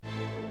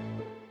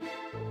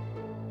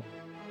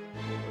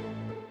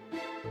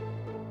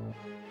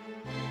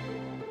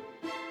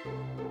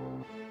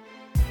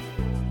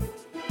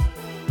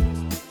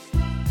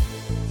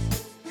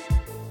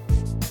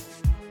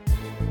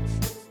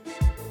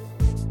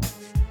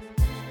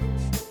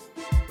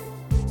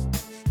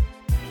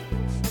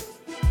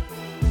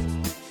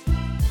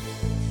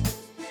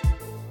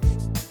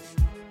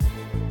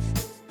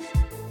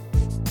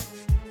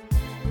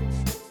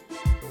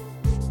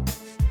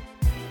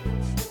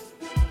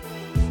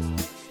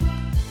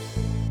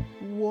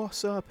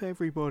What's up,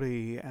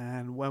 everybody,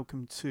 and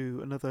welcome to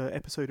another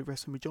episode of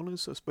Wrestling with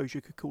Johners. I suppose you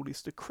could call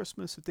this the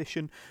Christmas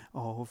edition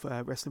of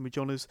Wrestling with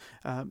Johners.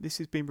 This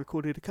has been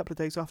recorded a couple of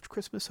days after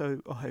Christmas, so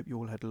I hope you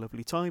all had a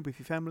lovely time with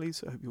your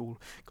families. I hope you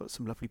all got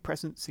some lovely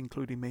presents,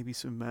 including maybe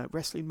some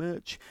wrestling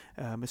merch.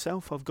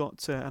 Myself, I've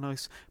got a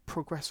nice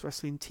Progress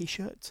Wrestling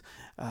t-shirt.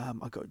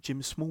 I got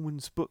Jim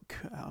Smallman's book,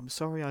 I'm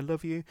Sorry, I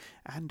Love You,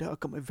 and I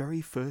got my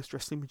very first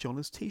Wrestling with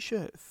Johners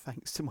t-shirt,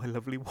 thanks to my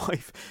lovely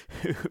wife,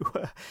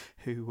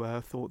 who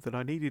thought that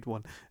I needed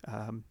one.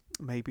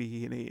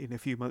 Maybe in a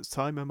few months'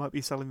 time I might be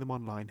selling them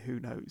online, who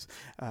knows.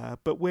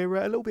 But we're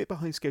a little bit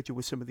behind schedule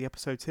with some of the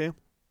episodes here.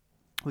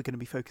 We're going to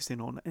be focusing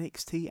on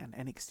NXT and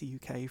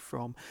NXT UK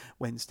from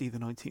Wednesday the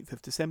 19th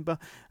of December.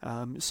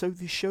 So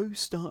the show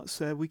starts,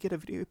 we get a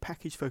video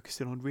package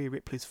focusing on Rhea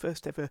Ripley's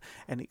first ever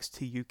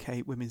NXT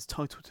UK women's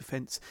title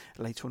defence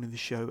later on in the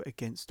show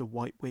against the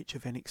White Witch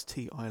of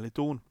NXT Isla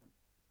Dawn.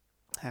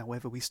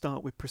 However, we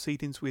start with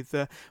proceedings with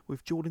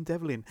Jordan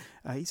Devlin.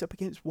 He's up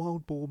against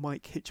Wild Boar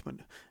Mike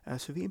Hitchman.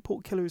 So the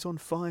import killer is on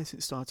fire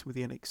since starting with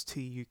the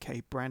NXT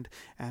UK brand,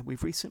 and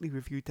we've recently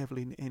reviewed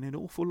Devlin in an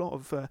awful lot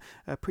of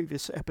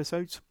previous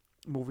episodes.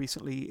 More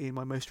recently in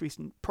my most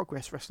recent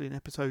Progress Wrestling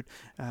episode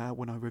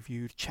when I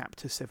reviewed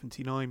Chapter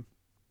 79.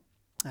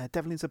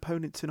 Devlin's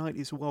opponent tonight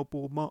is Wild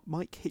Boar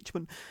Mike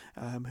Hitchman,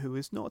 who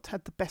has not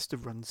had the best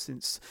of runs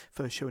since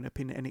first showing up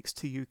in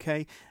NXT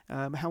UK.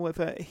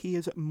 However, he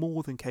is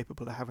more than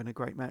capable of having a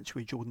great match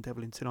with Jordan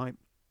Devlin tonight.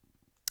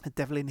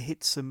 Devlin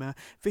hits some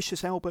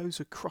vicious elbows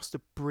across the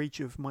bridge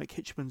of Mike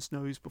Hitchman's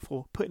nose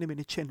before putting him in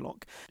a chin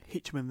lock.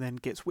 Hitchman then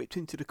gets whipped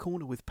into the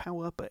corner with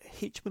power, but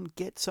Hitchman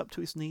gets up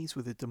to his knees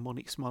with a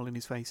demonic smile on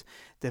his face.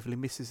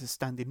 Devlin misses a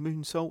standing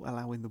moonsault,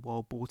 allowing the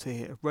Wild Boar to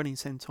hit a running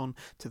senton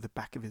to the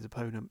back of his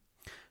opponent.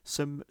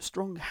 Some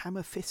strong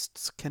hammer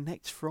fists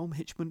connect from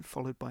Hitchman,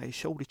 followed by a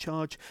shoulder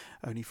charge,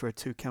 only for a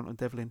 2 count on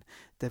Devlin.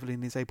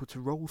 Devlin is able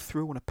to roll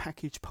through on a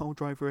package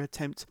piledriver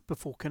attempt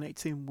before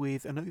connecting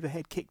with an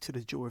overhead kick to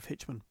the jaw of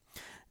Hitchman.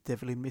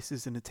 Devlin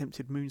misses an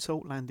attempted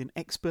moonsault, landing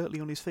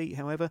expertly on his feet,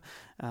 however,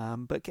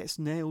 but gets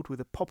nailed with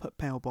a pop-up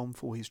powerbomb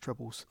for his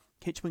troubles.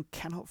 Hitchman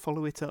cannot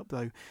follow it up,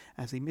 though,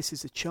 as he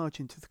misses a charge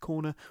into the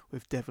corner,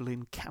 with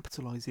Devlin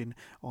capitalising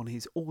on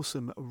his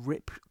awesome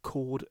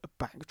ripcord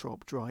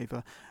backdrop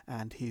driver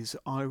and his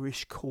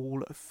Irish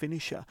call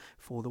finisher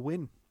for the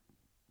win.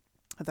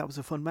 That was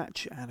a fun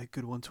match and a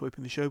good one to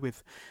open the show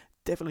with.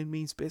 Devlin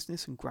means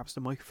business and grabs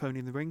the microphone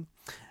in the ring.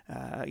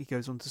 He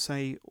goes on to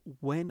say,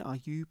 "When are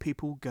you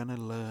people gonna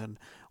learn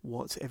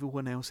what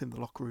everyone else in the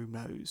locker room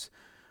knows?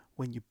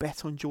 When you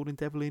bet on Jordan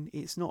Devlin,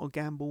 it's not a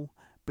gamble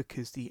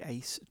because the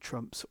ace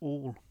trumps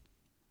all."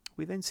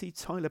 We then see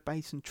Tyler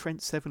Bate and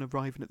Trent Seven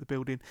arriving at the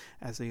building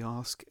as they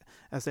are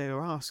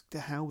asked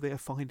how they are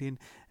finding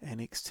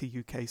NXT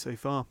UK so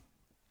far.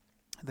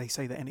 They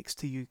say that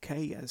NXT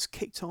UK has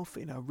kicked off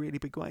in a really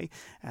big way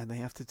and they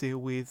have to deal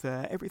with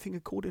everything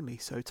accordingly.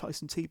 So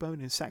Tyson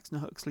T-Bone and Saxon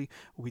Huxley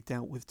will be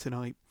dealt with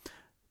tonight.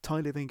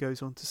 Tyler then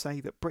goes on to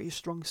say that British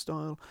Strong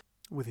Style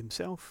with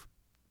himself,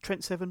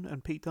 Trent Seven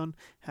and Pete Dunne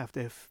have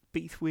their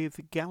beef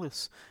with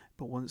Gallus,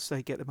 but once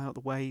they get them out of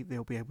the way,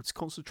 they'll be able to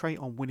concentrate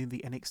on winning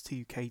the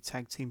NXT UK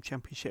Tag Team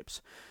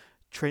Championships.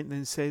 Trent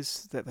then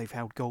says that they've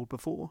held gold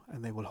before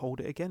and they will hold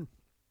it again.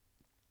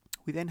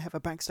 We then have a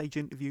backstage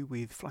interview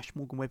with Flash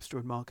Morgan Webster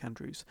and Mark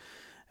Andrews.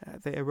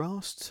 They are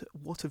asked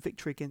what a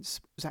victory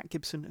against Zach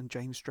Gibson and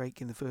James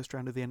Drake in the first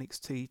round of the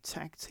NXT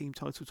Tag Team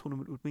title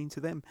tournament would mean to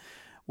them.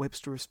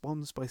 Webster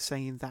responds by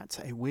saying that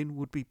a win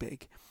would be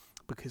big,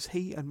 because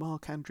he and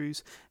Mark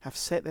Andrews have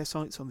set their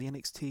sights on the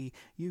NXT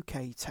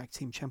UK Tag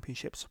Team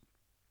Championships.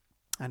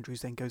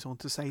 Andrews then goes on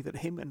to say that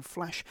him and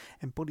Flash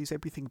embodies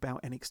everything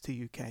about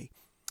NXT UK,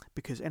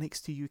 because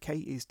NXT UK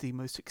is the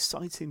most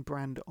exciting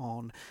brand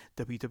on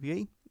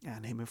WWE,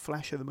 and him and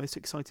Flash are the most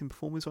exciting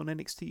performers on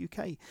NXT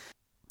UK.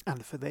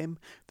 And for them,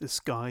 the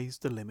sky's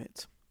the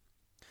limit.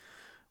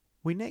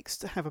 We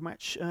next have a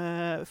match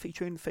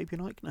featuring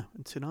Fabian Eichner,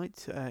 and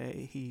tonight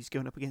he's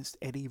going up against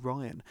Eddie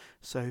Ryan.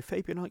 So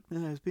Fabian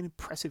Eichner has been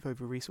impressive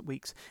over recent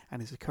weeks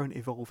and is a current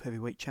Evolve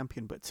Heavyweight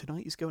Champion, but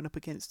tonight he's going up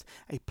against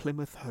a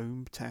Plymouth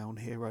hometown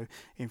hero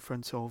in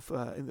front of,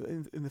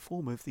 in the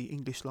form of the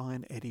English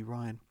Lion Eddie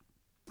Ryan.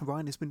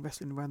 Ryan has been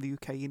wrestling around the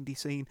UK indie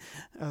scene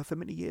for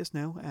many years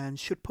now and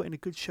should put in a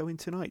good showing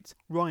tonight.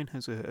 Ryan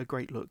has a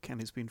great look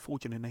and has been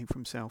forging a name for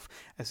himself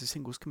as a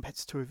singles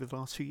competitor over the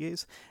last few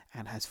years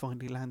and has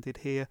finally landed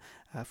here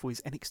for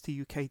his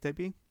NXT UK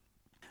debut.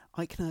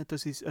 Eichner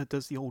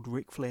does the old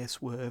Ric Flair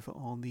swerve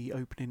on the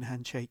opening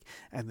handshake,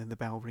 and then the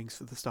bell rings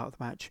for the start of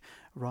the match.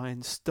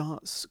 Ryan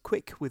starts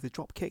quick with a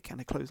drop kick and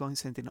a clothesline,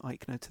 sending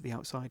Eichner to the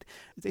outside.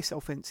 This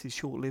offense is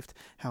short-lived,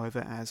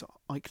 however, as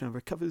Eichner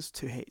recovers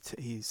to hit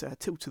his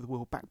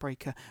tilt-to-the-wheel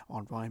backbreaker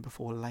on Ryan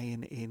before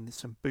laying in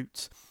some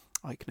boots.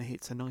 Eichner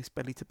hits a nice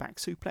belly-to-back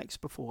suplex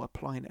before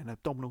applying an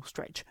abdominal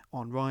stretch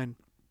on Ryan.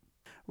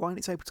 Ryan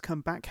is able to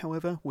come back,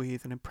 however,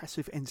 with an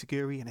impressive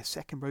enziguri and a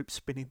second rope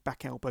spinning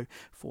back elbow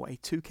for a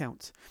 2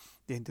 count.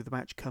 The end of the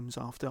match comes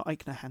after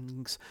Eichner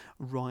hangs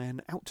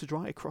Ryan out to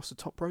dry across the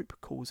top rope,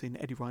 causing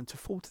Eddie Ryan to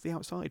fall to the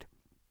outside.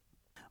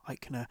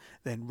 Eichner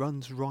then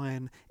runs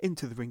Ryan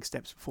into the ring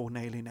steps before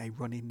nailing a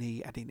running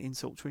knee, adding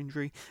insult to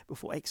injury,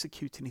 before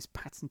executing his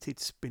patented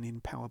spinning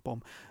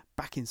powerbomb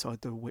back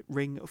inside the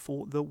ring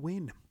for the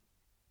win.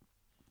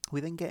 We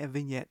then get a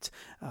vignette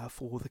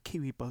for the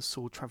Kiwi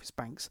buzzsaw Travis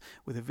Banks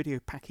with a video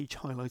package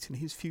highlighting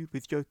his feud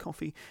with Joe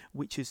Coffey,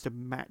 which is the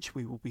match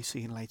we will be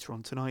seeing later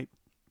on tonight.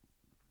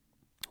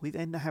 We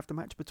then have the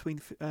match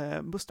between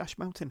Moustache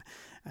Mountain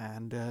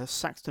and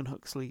Saxton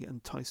Huxley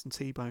and Tyson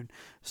T-Bone.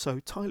 So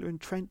Tyler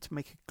and Trent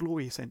make a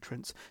glorious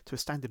entrance to a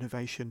standing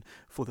ovation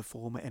for the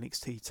former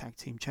NXT Tag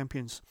Team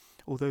Champions.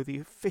 Although the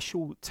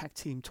official Tag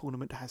Team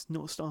tournament has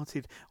not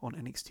started on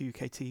NXT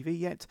UK TV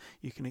yet,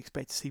 you can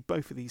expect to see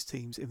both of these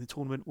teams in the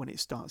tournament when it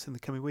starts in the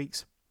coming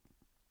weeks.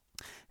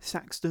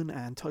 Saxton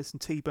and Tyson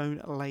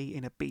T-Bone lay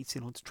in a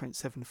beating onto Trent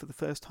Seven for the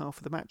first half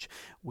of the match,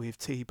 with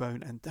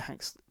T-Bone and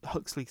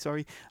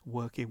Huxley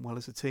working well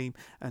as a team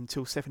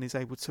until Seven is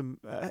able to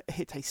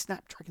hit a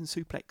Snapdragon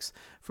suplex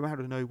from out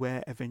of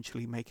nowhere,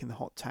 eventually making the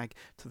hot tag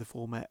to the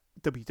former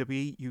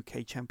WWE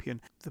UK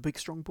champion, the big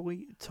strong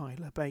boy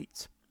Tyler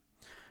Bate.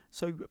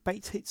 So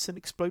Bates hits an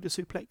exploder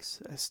suplex,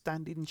 a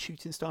standing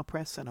shooting star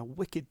press and a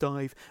wicked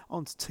dive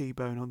onto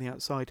T-Bone on the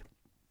outside.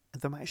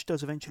 The match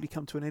does eventually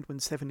come to an end when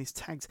Seven is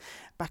tagged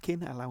back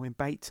in, allowing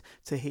Bate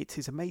to hit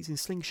his amazing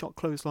slingshot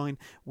clothesline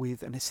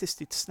with an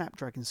assisted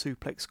Snapdragon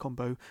suplex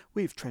combo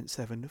with Trent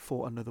Seven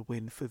for another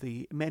win for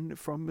the men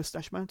from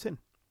Moustache Mountain.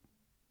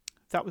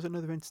 That was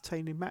another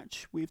entertaining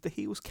match with the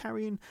heels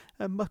carrying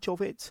much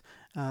of it,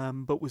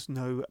 but was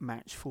no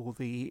match for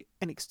the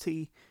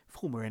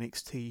former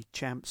NXT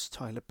champs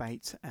Tyler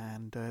Bate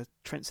and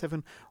Trent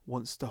Seven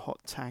once the hot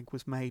tag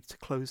was made to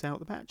close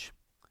out the match.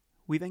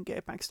 We then get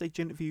a backstage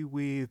interview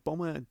with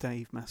Bomber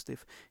Dave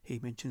Mastiff. He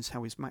mentions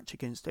how his match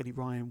against Eddie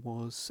Ryan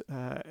was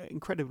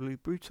incredibly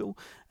brutal,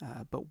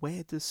 but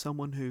where does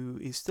someone who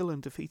is still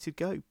undefeated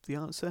go? The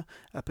answer,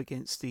 up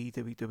against the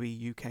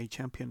WWE UK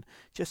champion.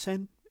 Just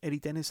then, Eddie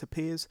Dennis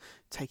appears,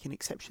 taking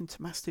exception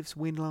to Mastiff's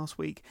win last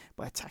week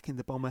by attacking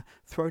the Bomber,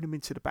 throwing him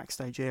into the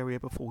backstage area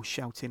before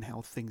shouting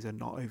how things are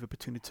not over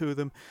between the two of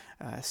them,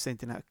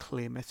 sending out a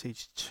clear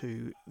message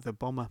to the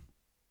Bomber.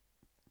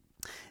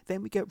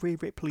 Then we get Rhea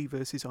Ripley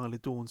versus Isla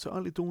Dawn. So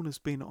Isla Dawn has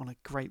been on a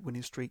great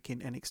winning streak in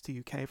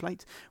NXT UK of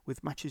late,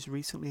 with matches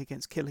recently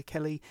against Killer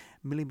Kelly,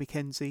 Millie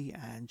McKenzie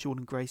and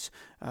Jordan Grace,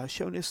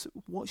 showing us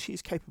what she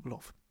is capable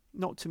of.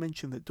 Not to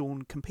mention that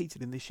Dawn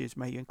competed in this year's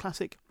Mae Young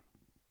Classic.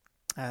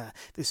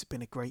 This has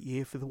been a great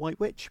year for the White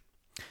Witch.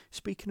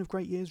 Speaking of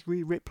great years,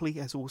 Rhea Ripley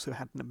has also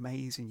had an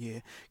amazing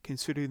year,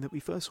 considering that we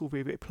first saw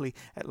Rhea Ripley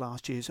at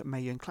last year's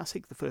Mae Young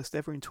Classic, the first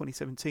ever in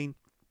 2017.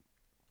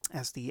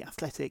 As the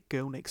athletic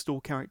girl next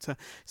door character.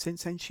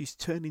 Since then, she's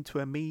turned into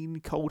a mean,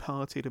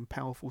 cold-hearted and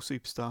powerful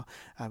superstar.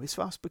 Is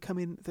fast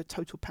becoming the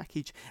total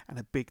package and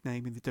a big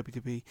name in the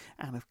WWE,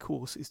 and of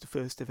course is the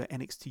first ever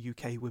NXT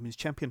UK Women's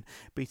Champion,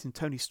 beating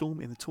Toni Storm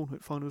in the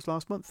tournament finals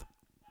last month.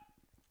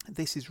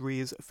 This is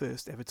Rhea's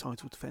first ever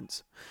title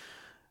defence.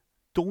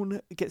 Dawn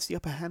gets the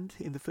upper hand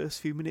in the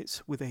first few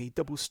minutes with a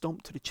double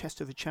stomp to the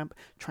chest of the champ,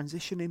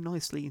 transitioning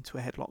nicely into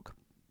a headlock.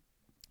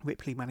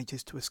 Ripley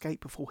manages to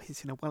escape before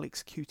hitting a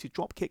well-executed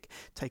dropkick,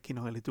 taking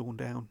Isla Dawn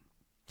down.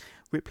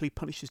 Ripley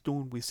punishes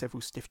Dawn with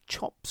several stiff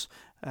chops,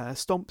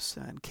 stomps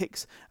and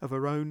kicks of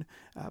her own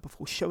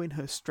before showing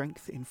her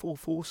strength in full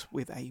force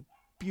with a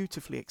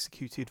beautifully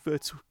executed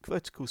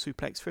vertical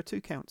suplex for a 2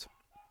 count.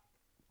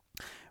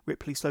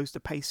 Ripley slows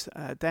the pace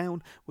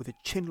down with a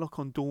chin lock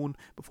on Dawn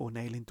before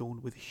nailing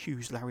Dawn with a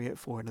huge lariat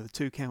for another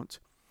 2 count.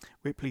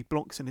 Ripley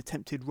blocks an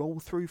attempted roll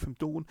through from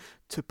Dawn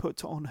to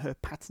put on her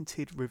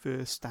patented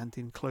reverse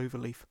standing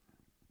cloverleaf.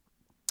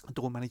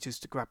 Dawn manages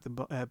to grab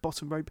the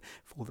bottom rope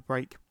for the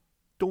break.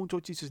 Dawn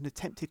dodges an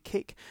attempted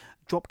kick,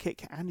 drop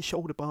kick and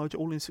shoulder barge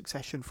all in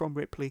succession from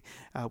Ripley,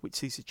 which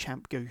sees the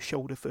champ go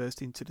shoulder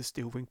first into the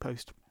steel ring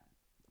post.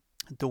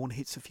 Dawn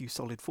hits a few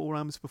solid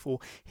forearms before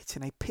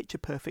hitting a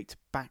picture-perfect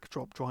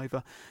backdrop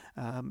driver,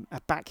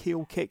 a back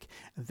heel kick,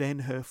 then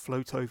her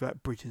float-over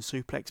bridge and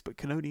suplex, but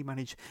can only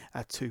manage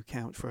a 2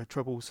 count for her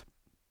troubles.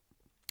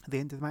 The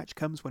end of the match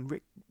comes when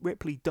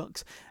Ripley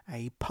ducks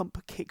a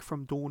pump kick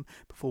from Dawn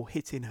before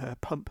hitting her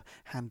pump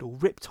handle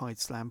Riptide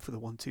Slam for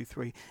the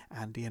 1-2-3,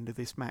 and the end of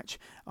this match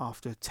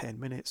after 10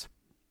 minutes.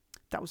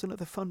 That was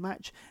another fun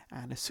match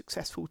and a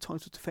successful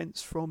title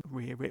defence from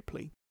Rhea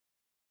Ripley.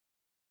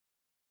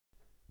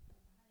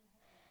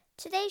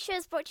 Today's show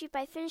is brought to you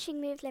by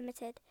Finishing Moves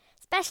Limited,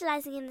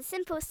 specialising in the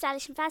simple,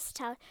 stylish and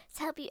versatile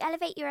to help you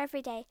elevate your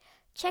everyday.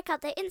 Check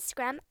out their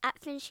Instagram at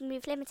Finishing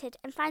Move Limited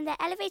and find their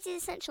elevated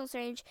essentials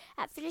range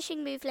at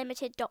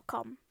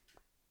finishingmovelimited.com.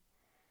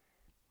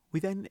 We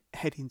then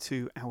head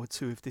into hour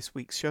 2 of this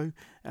week's show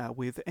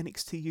with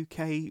NXT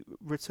UK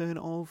return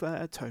of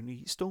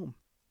Toni Storm.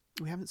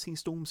 We haven't seen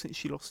Storm since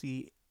she lost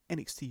the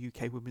NXT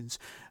UK Women's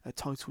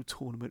title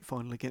tournament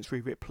final against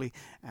Rhea Ripley,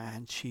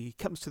 and she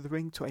comes to the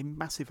ring to a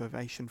massive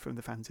ovation from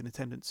the fans in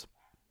attendance.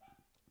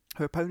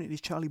 Her opponent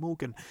is Charlie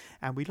Morgan,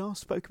 and we last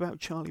spoke about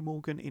Charlie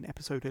Morgan in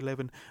episode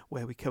 11,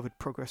 where we covered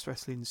Progress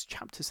Wrestling's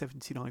Chapter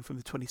 79 from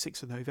the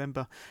 26th of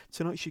November.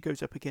 Tonight she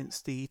goes up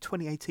against the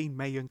 2018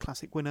 Mae Young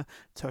Classic winner,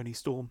 Toni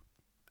Storm.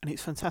 And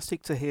it's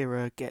fantastic to hear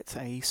her get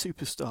a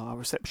superstar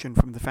reception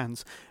from the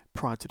fans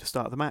prior to the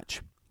start of the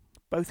match.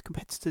 Both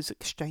competitors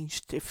exchange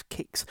stiff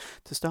kicks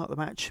to start the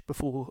match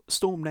before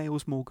Storm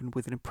nails Morgan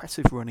with an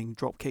impressive running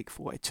dropkick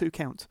for a 2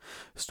 count.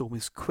 Storm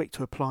is quick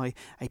to apply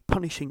a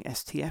punishing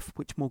STF,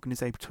 which Morgan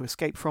is able to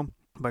escape from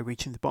by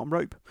reaching the bottom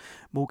rope.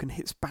 Morgan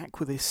hits back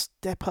with a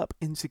step-up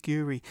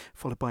enziguri,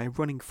 followed by a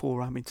running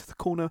forearm into the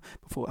corner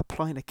before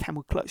applying a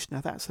camel clutch.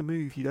 Now that's a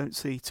move you don't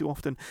see too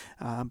often,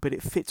 but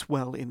it fits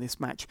well in this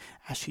match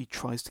as she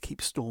tries to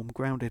keep Storm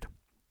grounded.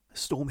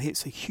 Storm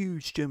hits a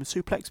huge German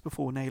suplex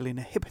before nailing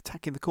a hip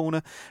attack in the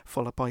corner,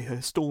 followed by her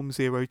Storm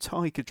Zero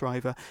Tiger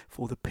Driver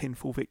for the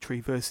pinfall victory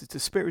versus the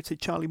spirited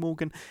Charlie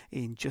Morgan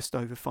in just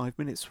over 5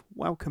 minutes.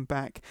 Welcome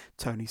back,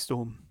 Toni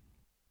Storm.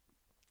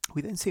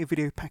 We then see a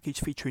video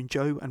package featuring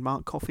Joe and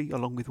Mark Coffey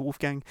along with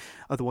Wolfgang,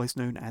 otherwise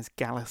known as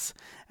Gallus,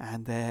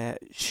 and their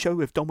show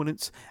of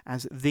dominance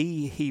as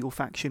the heel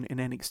faction in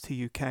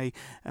NXT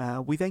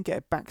UK. We then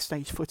get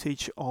backstage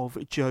footage of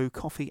Joe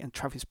Coffey and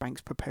Travis Banks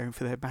preparing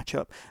for their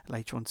matchup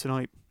later on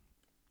tonight.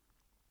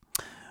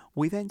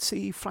 We then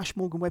see Flash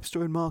Morgan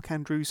Webster and Mark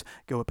Andrews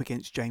go up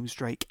against James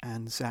Drake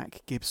and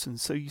Zach Gibson.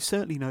 So you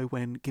certainly know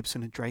when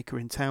Gibson and Drake are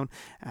in town,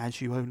 as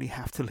you only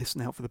have to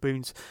listen out for the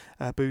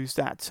boos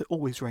that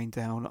always rain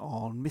down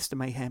on Mr.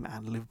 Mayhem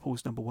and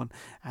Liverpool's number one.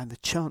 And the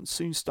chants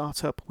soon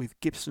start up with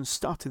Gibson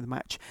starting the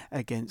match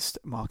against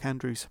Mark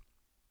Andrews.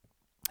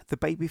 The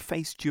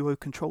babyface duo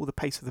control the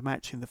pace of the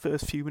match in the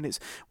first few minutes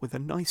with a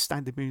nice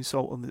standing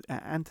moonsault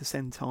and a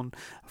senton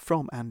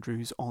from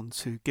Andrews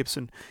onto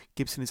Gibson.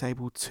 Gibson is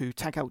able to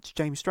tag out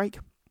James Drake.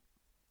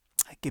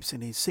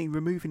 Gibson is seen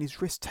removing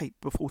his wrist tape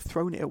before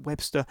throwing it at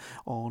Webster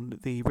on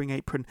the ring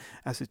apron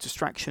as a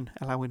distraction,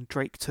 allowing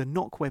Drake to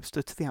knock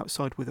Webster to the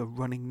outside with a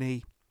running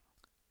knee.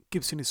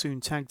 Gibson is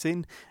soon tagged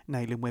in,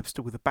 nailing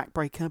Webster with a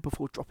backbreaker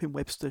before dropping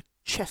Webster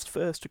chest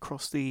first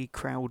across the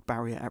crowd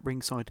barrier at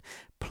ringside.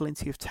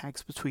 Plenty of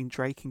tags between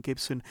Drake and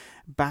Gibson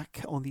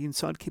back on the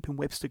inside, keeping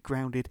Webster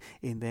grounded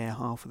in their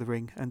half of the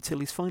ring until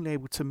he's finally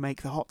able to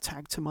make the hot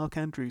tag to Mark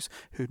Andrews,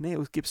 who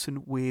nails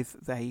Gibson with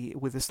a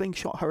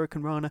slingshot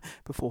Hurricane Rana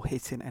before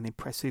hitting an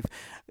impressive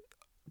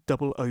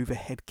double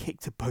overhead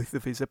kick to both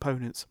of his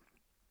opponents.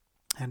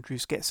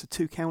 Andrews gets a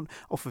 2 count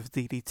off of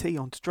DDT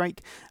onto Drake,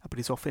 but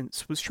his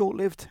offense was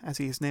short-lived as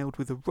he is nailed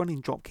with a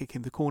running dropkick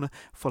in the corner,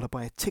 followed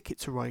by a ticket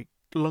to right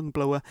lung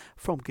blower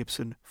from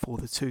Gibson for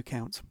the 2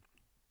 count.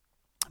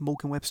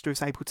 Morgan Webster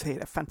is able to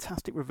hit a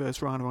fantastic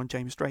reverse Rana on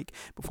James Drake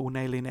before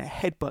nailing a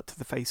headbutt to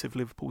the face of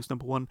Liverpool's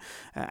number one.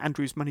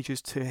 Andrews manages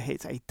to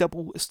hit a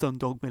double stun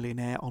dog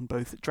millionaire on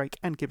both Drake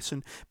and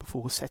Gibson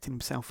before setting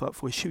himself up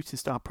for a shooting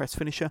star press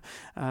finisher.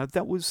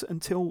 That was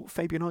until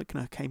Fabian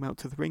Eichner came out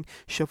to the ring,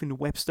 shoving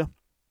Webster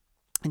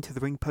into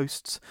the ring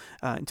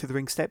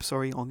steps,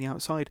 on the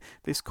outside.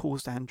 This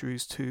caused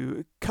Andrews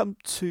to come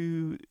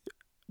to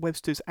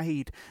Webster's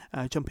aid,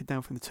 jumping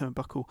down from the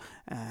turnbuckle,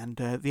 and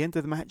the end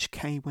of the match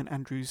came when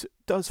Andrews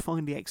does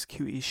finally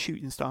execute his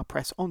shooting star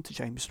press onto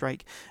James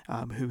Drake,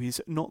 who is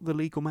not the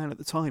legal man at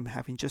the time,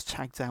 having just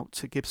tagged out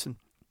to Gibson.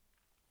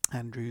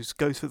 Andrews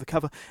goes for the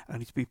cover,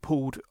 only to be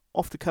pulled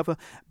off the cover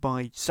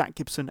by Zach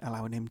Gibson,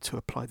 allowing him to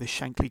apply the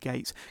Shankly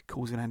Gates,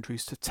 causing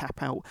Andrews to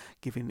tap out,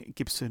 giving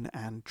Gibson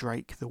and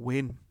Drake the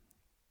win.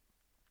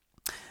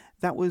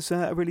 That was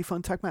a really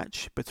fun tag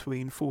match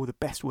between 4 of the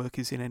best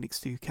workers in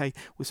NXT UK,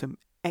 with some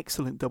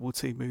excellent double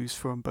team moves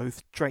from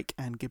both Drake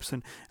and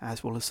Gibson,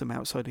 as well as some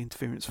outside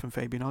interference from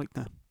Fabian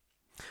Eichner.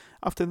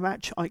 After the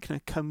match,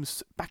 Eichner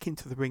comes back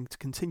into the ring to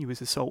continue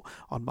his assault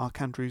on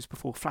Mark Andrews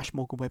before Flash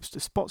Morgan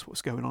Webster spots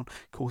what's going on,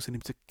 causing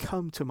him to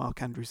come to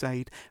Mark Andrews'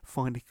 aid,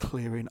 finally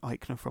clearing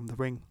Eichner from the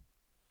ring.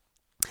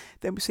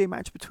 Then we see a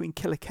match between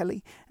Killer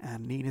Kelly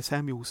and Nina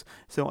Samuels.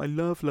 So I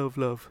love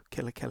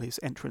Killer Kelly's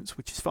entrance,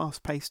 which is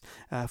fast-paced,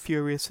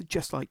 furious,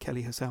 just like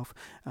Kelly herself.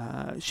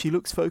 She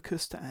looks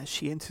focused as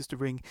she enters the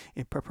ring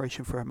in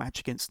preparation for a match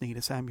against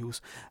Nina Samuels.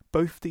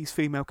 Both these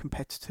female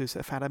competitors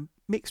have had a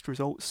mixed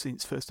result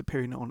since first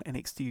appearing on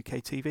NXT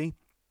UK TV.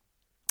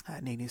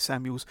 Nina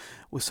Samuels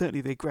was certainly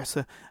the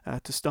aggressor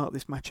to start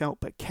this match out,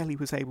 but Kelly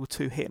was able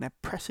to hit an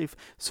impressive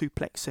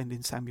suplex,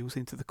 sending Samuels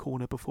into the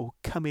corner before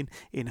coming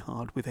in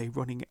hard with a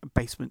running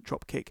basement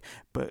dropkick,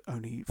 but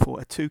only for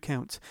a 2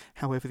 count.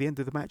 However, the end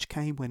of the match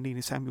came when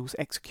Nina Samuels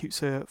executes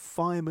her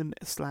fireman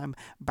slam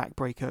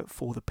backbreaker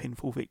for the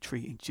pinfall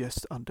victory in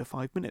just under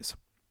 5 minutes.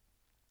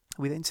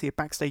 We then see a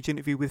backstage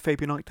interview with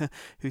Fabian Eichner,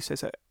 who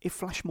says that if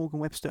Flash Morgan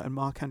Webster and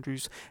Mark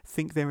Andrews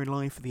think they're in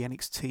line for the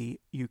NXT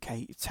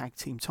UK tag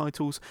team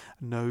titles,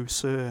 no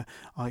sir.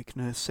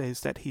 Eichner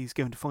says that he's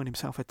going to find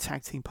himself a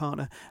tag team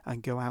partner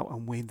and go out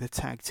and win the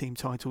tag team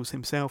titles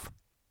himself.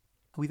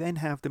 We then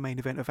have the main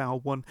event of hour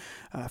 1,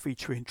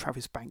 featuring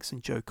Travis Banks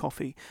and Joe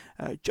Coffey.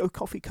 Joe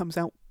Coffey comes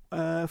out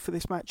for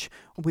this match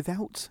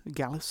without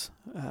Gallus,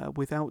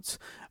 without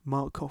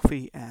Mark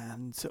Coffey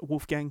and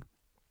Wolfgang.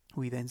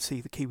 We then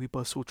see the Kiwi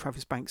buzzsaw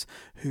Travis Banks,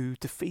 who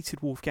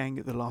defeated Wolfgang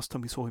the last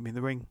time we saw him in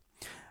the ring.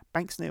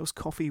 Banks nails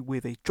Coffey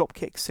with a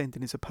dropkick,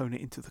 sending his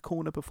opponent into the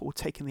corner before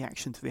taking the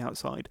action to the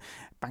outside.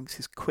 Banks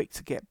is quick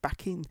to get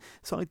back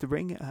inside the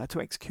ring to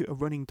execute a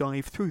running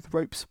dive through the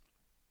ropes,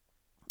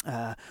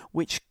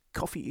 which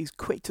Coffey is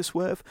quick to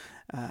swerve,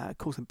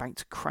 causing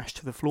Banks to crash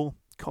to the floor.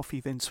 Coffey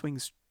then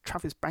swings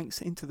Travis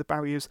Banks into the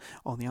barriers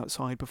on the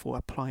outside before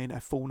applying a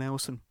full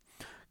Nelson.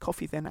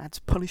 Coffey then adds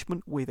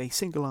punishment with a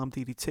single arm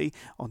DDT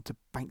onto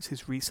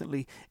Banks'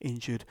 recently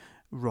injured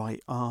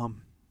right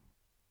arm.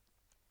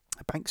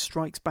 Banks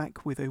strikes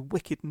back with a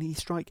wicked knee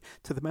strike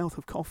to the mouth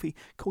of Coffey,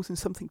 causing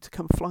something to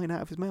come flying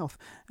out of his mouth.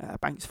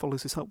 Banks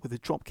follows this up with a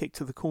drop kick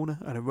to the corner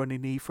and a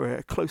running knee for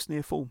a close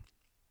near fall.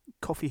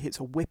 Coffey hits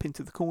a whip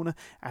into the corner,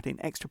 adding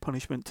extra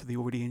punishment to the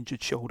already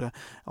injured shoulder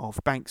of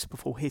Banks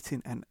before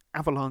hitting an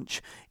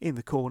avalanche in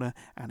the corner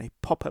and a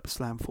pop-up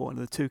slam for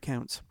another 2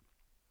 counts.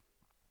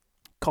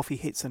 Coffey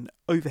hits an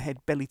overhead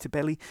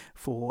belly-to-belly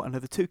for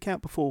another 2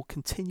 count before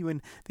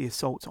continuing the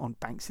assault on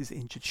Banks'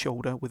 injured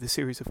shoulder with a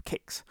series of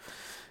kicks.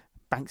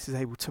 Banks is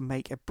able to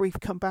make a brief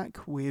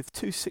comeback with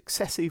 2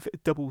 successive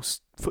double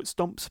foot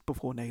stomps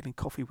before nailing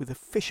Coffey with a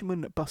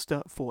fisherman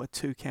buster for a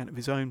 2 count of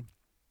his own.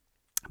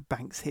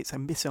 Banks hits a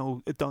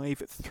missile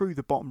dive through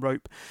the bottom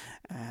rope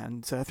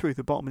and through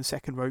the bottom and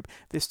second rope,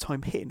 this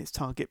time hitting its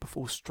target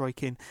before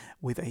striking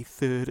with a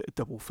 3rd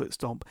double foot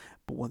stomp,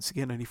 but once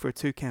again only for a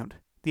 2 count.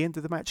 The end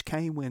of the match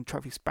came when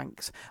Travis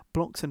Banks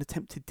blocks an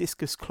attempted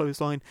discus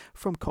clothesline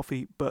from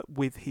Coffey, but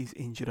with his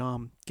injured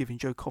arm, giving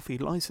Joe Coffey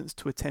license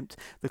to attempt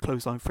the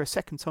clothesline for a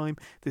second time,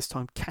 this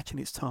time catching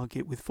its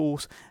target with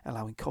force,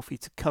 allowing Coffey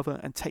to cover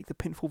and take the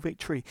pinfall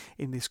victory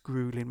in this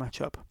grueling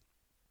matchup.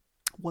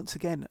 Once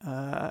again,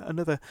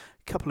 another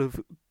couple of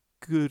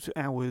good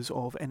hours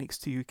of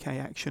NXT UK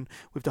action,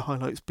 with the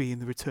highlights being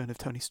the return of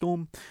Tony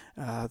Storm,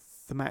 the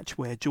match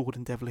where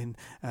Jordan Devlin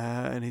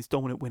and his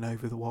dominant win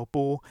over the Wild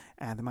Boar,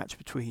 and the match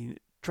between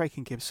Drake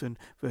and Gibson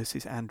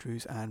versus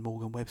Andrews and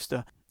Morgan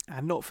Webster,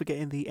 and not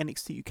forgetting the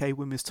NXT UK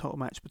women's title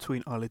match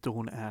between Isla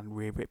Dawn and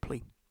Rhea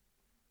Ripley.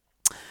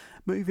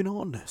 Moving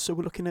on, so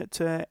we're looking at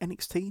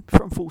NXT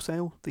from Full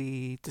Sail,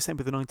 the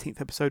December the 19th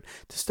episode.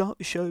 To start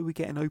the show, we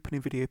get an opening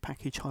video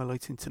package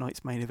highlighting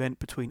tonight's main event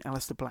between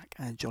Aleister Black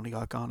and Johnny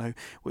Gargano,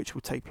 which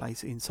will take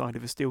place inside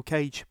of a steel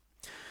cage.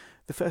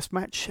 The first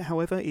match,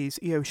 however, is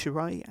Io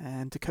Shirai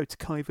and Dakota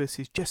Kai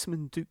versus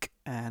Jessamine Duke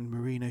and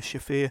Marina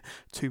Shafir,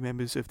 2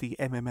 members of the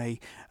MMA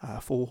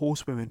 4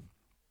 Horsewomen.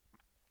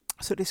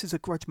 So this is a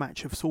grudge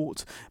match of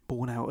sorts,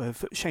 born out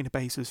of Shayna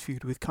Baszler's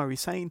feud with Kairi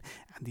Sane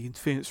and the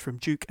interference from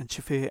Duke and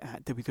Shafir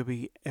at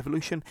WWE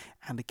Evolution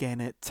and again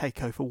at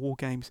TakeOver War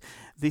Games.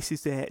 This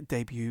is their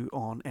debut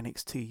on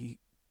NXT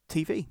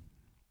TV.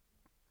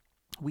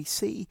 We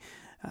see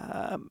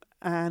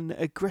an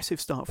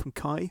aggressive start from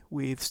Kai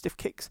with stiff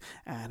kicks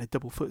and a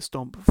double foot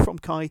stomp from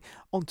Kai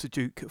onto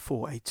Duke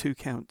for a 2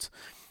 count.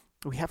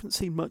 We haven't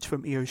seen much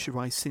from Io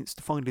Shirai since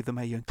finally the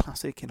Mae Young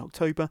Classic in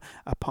October,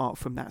 apart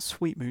from that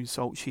sweet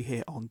moonsault she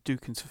hit on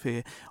Duke and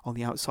Shafir on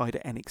the outside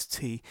at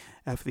NXT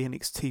for the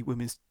NXT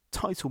Women's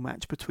title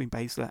match between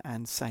Baszler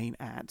and Sane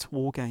at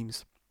War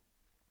Games.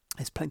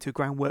 There's plenty of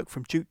groundwork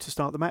from Duke to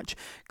start the match,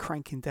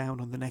 cranking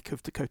down on the neck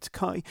of Dakota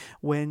Kai.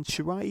 When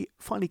Shirai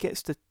finally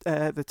gets the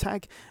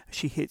tag,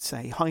 she hits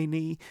a high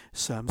knee,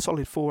 some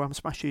solid forearm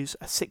smashes,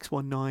 a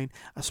 619,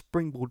 a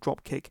springboard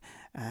dropkick,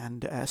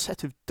 and a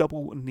set of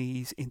double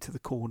knees into the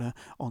corner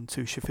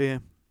onto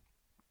Shafir.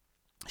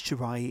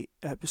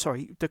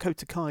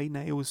 Dakota Kai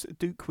nails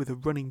Duke with a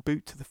running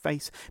boot to the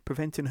face,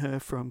 preventing her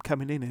from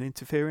coming in and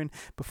interfering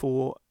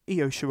before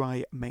Io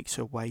Shirai makes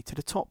her way to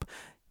the top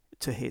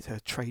to hit her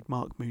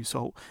trademark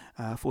moonsault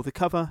for the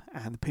cover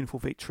and the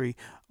pinfall victory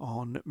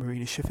on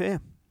Marina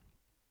Shafir.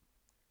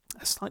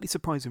 A slightly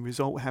surprising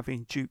result,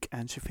 having Duke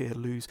and Shafir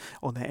lose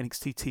on their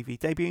NXT TV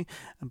debut,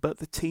 but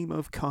the team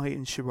of Kai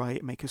and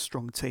Shirai make a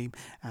strong team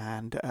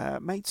and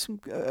made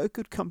a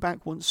good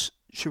comeback once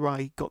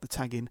Shirai got the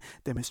tag in,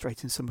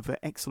 demonstrating some of her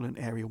excellent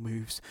aerial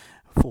moves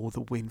for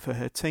the win for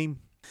her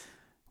team.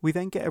 We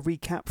then get a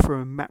recap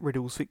from Matt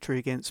Riddle's victory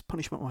against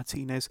Punishment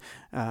Martinez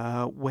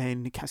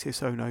when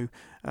Cassius Ohno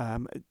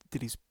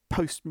did his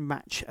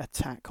post-match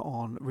attack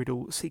on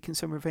Riddle, seeking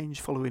some revenge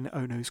following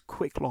Ohno's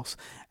quick loss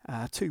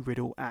to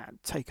Riddle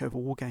at TakeOver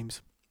War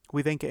Games.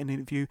 We then get an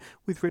interview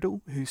with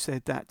Riddle, who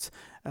said that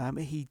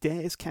he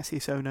dares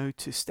Cassius Ohno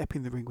to step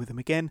in the ring with him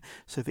again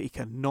so that he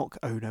can knock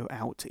Ohno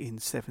out in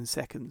 7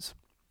 seconds.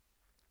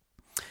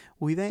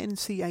 We then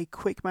see a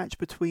quick match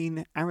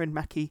between Aaron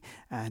Mackey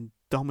and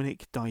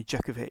Dominik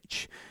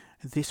Dijakovic.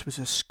 This was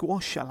a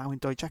squash, allowing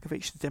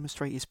Dijakovic to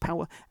demonstrate his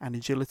power and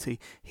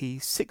agility.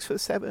 He's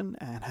 6'7"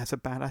 and has a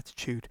bad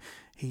attitude.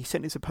 He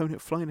sent his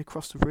opponent flying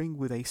across the ring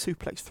with a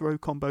suplex throw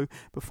combo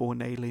before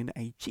nailing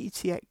a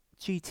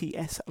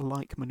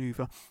GTS-like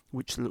manoeuvre,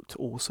 which looked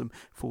awesome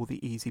for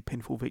the easy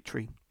pinfall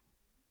victory.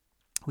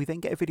 We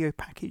then get a video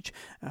package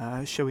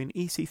showing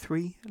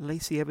EC3,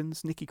 Lacey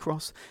Evans, Nikki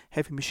Cross,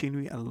 Heavy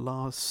Machinery and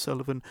Lars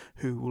Sullivan,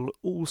 who will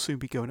all soon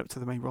be going up to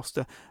the main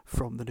roster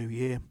from the new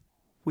year.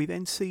 We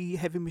then see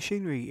Heavy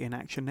Machinery in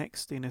action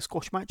next in a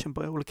squash match, and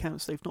by all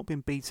accounts they've not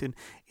been beaten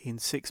in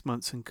 6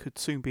 months and could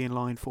soon be in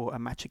line for a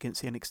match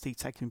against the NXT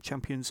Tag Team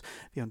Champions,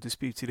 the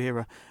Undisputed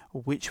Era,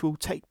 which will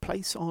take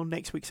place on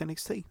next week's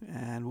NXT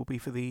and will be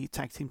for the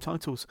tag team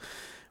titles.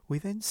 We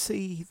then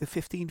see the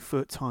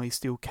 15-foot high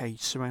steel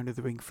cage surrounding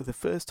the ring for the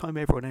first time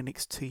ever on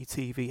NXT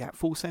TV at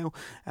Full Sail,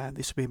 and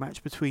this will be a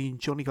match between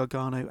Johnny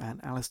Gargano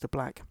and Aleister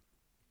Black.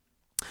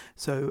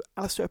 So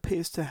Aleister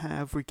appears to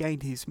have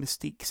regained his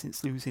mystique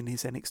since losing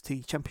his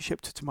NXT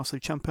Championship to Tommaso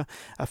Ciampa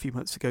a few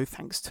months ago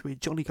thanks to a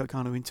Johnny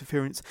Gargano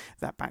interference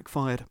that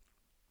backfired.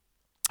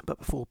 But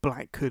before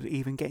Black could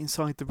even get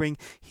inside the ring,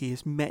 he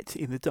is met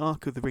in the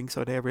dark of the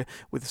ringside area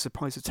with a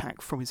surprise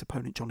attack from his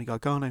opponent Johnny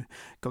Gargano.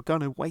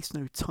 Gargano wastes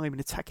no time in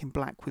attacking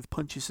Black with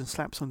punches and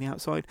slaps on the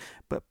outside,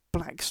 but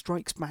Black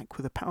strikes back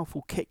with a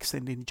powerful kick,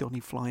 sending Johnny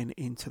flying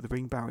into the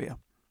ring barrier.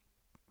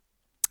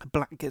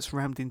 Black gets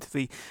rammed into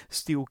the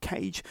steel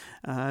cage,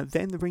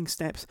 then the ring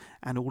steps,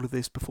 and all of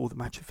this before the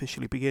match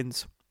officially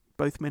begins.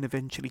 Both men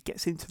eventually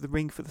gets into the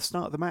ring for the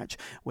start of the match,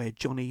 where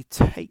Johnny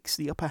takes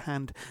the upper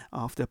hand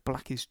after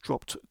Black is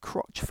dropped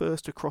crotch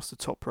first across the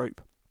top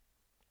rope.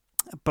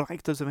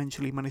 Black does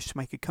eventually manage to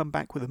make a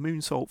comeback with a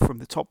moonsault from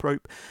the top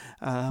rope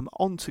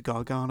onto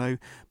Gargano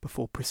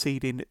before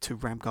proceeding to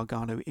ram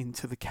Gargano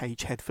into the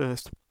cage head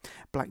first.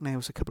 Black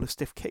nails a couple of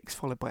stiff kicks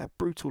followed by a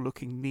brutal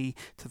looking knee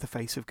to the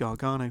face of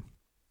Gargano.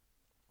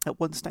 At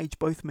one stage,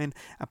 both men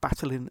are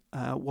battling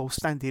while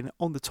standing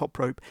on the top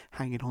rope,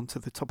 hanging onto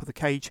the top of the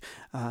cage,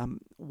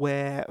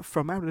 where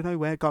from out of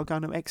nowhere,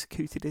 Gargano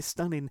executed a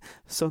stunning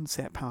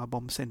sunset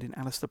powerbomb, sending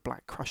Aleister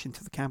Black crashing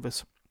to the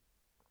canvas.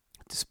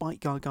 Despite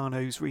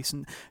Gargano's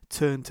recent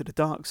turn to the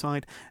dark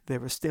side,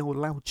 there are still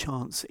loud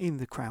chants in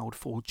the crowd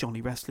for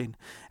Johnny Wrestling.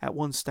 At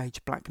one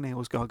stage, Black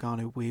nails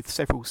Gargano with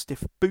several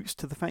stiff boots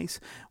to the face,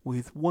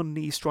 with one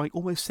knee strike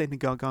almost sending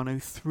Gargano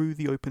through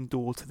the open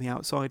door to the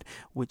outside,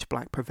 which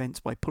Black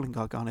prevents by pulling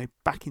Gargano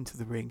back into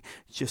the ring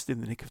just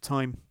in the nick of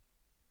time.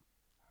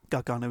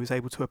 Gargano is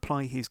able to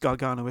apply his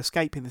Gargano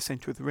escape in the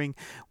centre of the ring,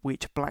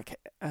 which Black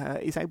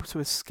is able to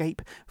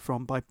escape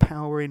from by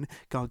powering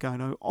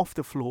Gargano off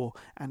the floor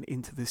and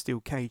into the steel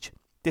cage.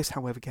 This,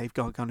 however, gave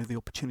Gargano the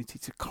opportunity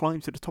to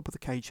climb to the top of the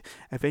cage,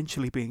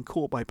 eventually being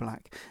caught by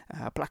Black.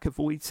 Black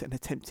avoids an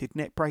attempted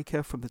net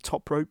breaker from the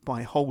top rope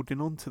by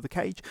holding on to the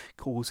cage,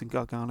 causing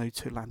Gargano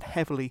to land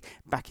heavily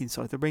back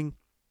inside the ring,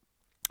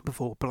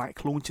 before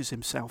Black launches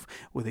himself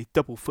with a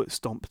double foot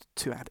stomp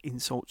to add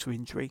insult to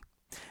injury.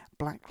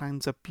 Black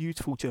lands a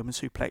beautiful German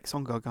suplex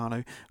on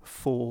Gargano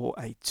for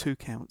a 2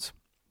 count.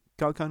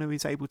 Gargano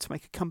is able to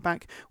make a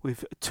comeback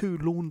with 2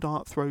 lawn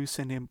dart throws,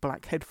 sending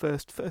Black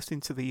headfirst, first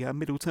into the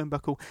middle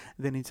turnbuckle,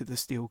 then into the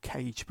steel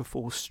cage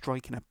before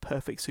striking a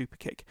perfect super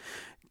kick.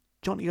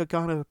 Johnny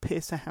Gargano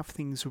appears to have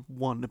things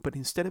won, but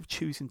instead of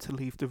choosing to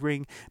leave the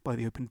ring by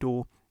the open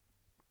door,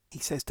 he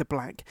says to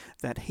Black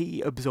that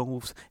he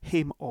absolves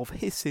him of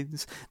his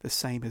sins, the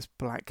same as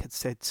Black had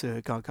said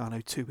to Gargano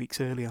 2 weeks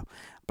earlier.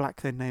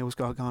 Black then nails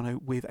Gargano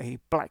with a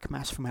black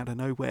mass from out of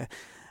nowhere.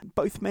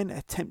 Both men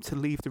attempt to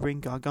leave the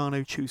ring,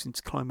 Gargano choosing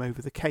to climb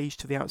over the cage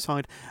to the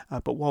outside,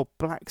 but while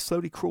Black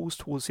slowly crawls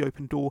towards the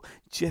open door,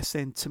 just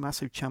then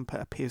Tommaso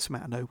Ciampa appears from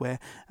out of nowhere,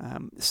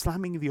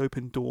 slamming the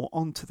open door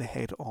onto the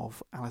head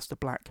of Aleister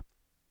Black.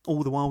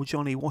 All the while,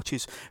 Johnny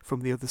watches from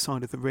the other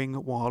side of the ring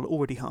while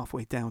already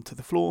halfway down to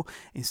the floor.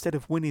 Instead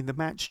of winning the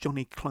match,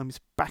 Johnny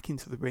climbs back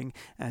into the ring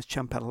as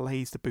Ciampa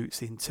lays the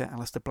boots into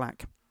Aleister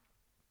Black.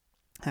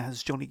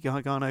 Has Johnny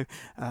Gargano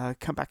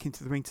come back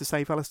into the ring to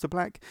save Aleister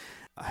Black?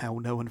 Hell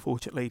no,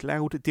 unfortunately.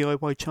 Loud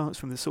DIY chants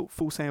from the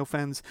Full Sail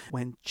fans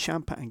when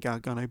Ciampa and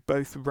Gargano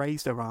both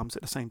raise their arms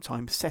at the same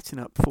time, setting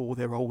up for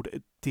their old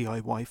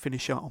DIY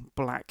finisher on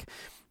Black.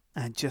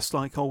 And just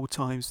like old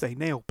times, they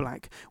nail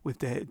Black with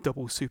their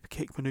double super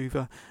kick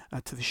manoeuvre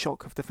to the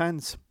shock of the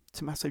fans.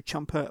 Tommaso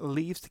Ciampa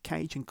leaves the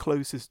cage and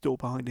closes the door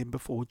behind him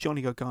before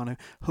Johnny Gargano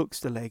hooks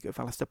the leg of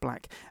Aleister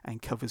Black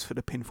and covers for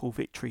the pinfall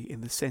victory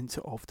in the centre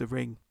of the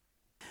ring.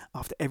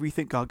 After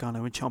everything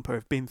Gargano and Ciampa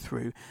have been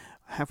through,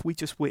 have we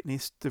just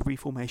witnessed the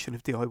reformation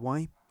of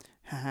DIY?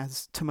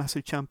 Has Tommaso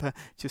Ciampa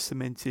just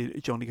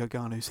cemented Johnny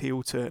Gargano's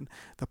heel turn?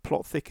 The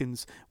plot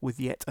thickens with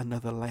yet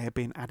another layer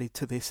being added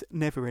to this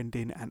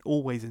never-ending and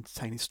always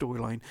entertaining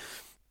storyline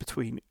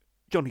between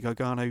Johnny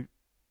Gargano,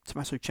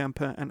 Tommaso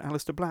Ciampa and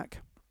Aleister Black.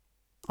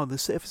 On the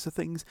surface of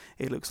things,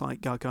 it looks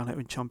like Gargano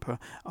and Ciampa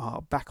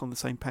are back on the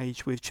same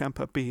page, with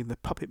Ciampa being the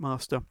puppet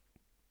master,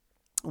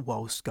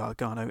 whilst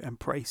Gargano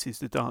embraces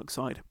the dark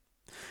side.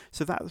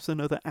 So that was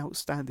another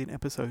outstanding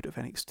episode of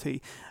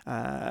NXT.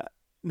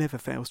 Never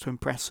fails to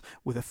impress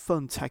with a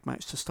fun tag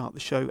match to start the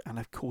show, and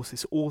of course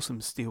this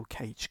awesome steel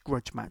cage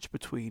grudge match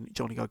between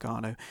Johnny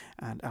Gargano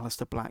and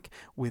Aleister Black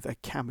with a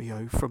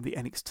cameo from the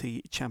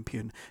NXT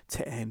champion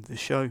to end the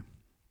show.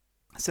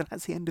 So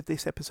that's the end of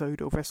this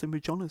episode of Wrestling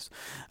with Johners.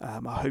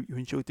 I hope you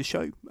enjoyed the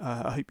show.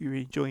 I hope you're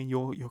enjoying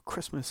your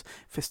Christmas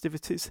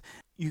festivities.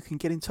 You can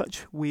get in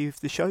touch with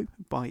the show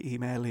by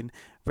emailing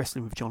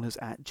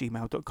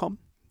wrestlingwithjohners@gmail.com.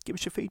 Give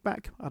us your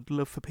feedback. I'd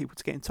love for people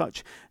to get in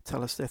touch,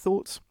 tell us their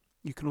thoughts.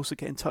 You can also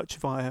get in touch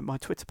via my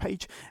Twitter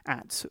page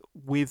at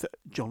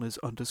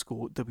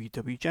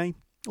withjohners_WWJ,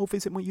 or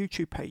visit my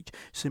YouTube page.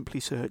 Simply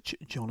search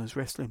Johners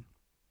Wrestling.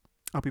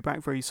 I'll be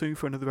back very soon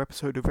for another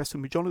episode of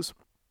Wrestling with Johners,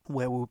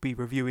 where we'll be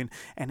reviewing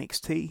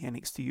NXT,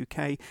 NXT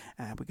UK,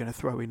 and we're going to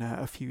throw in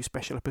a few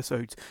special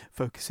episodes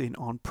focusing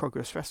on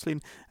Progress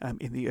Wrestling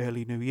in the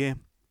early new year.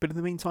 But in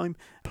the meantime,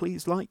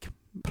 please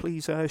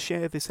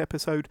share this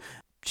episode,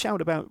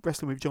 shout about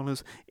Wrestling with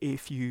Johners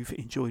if you've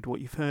enjoyed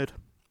what you've heard.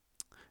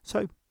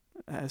 So,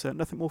 there's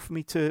nothing more for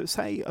me to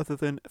say other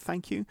than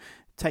thank you,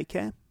 take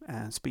care,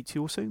 and speak to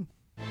you all soon.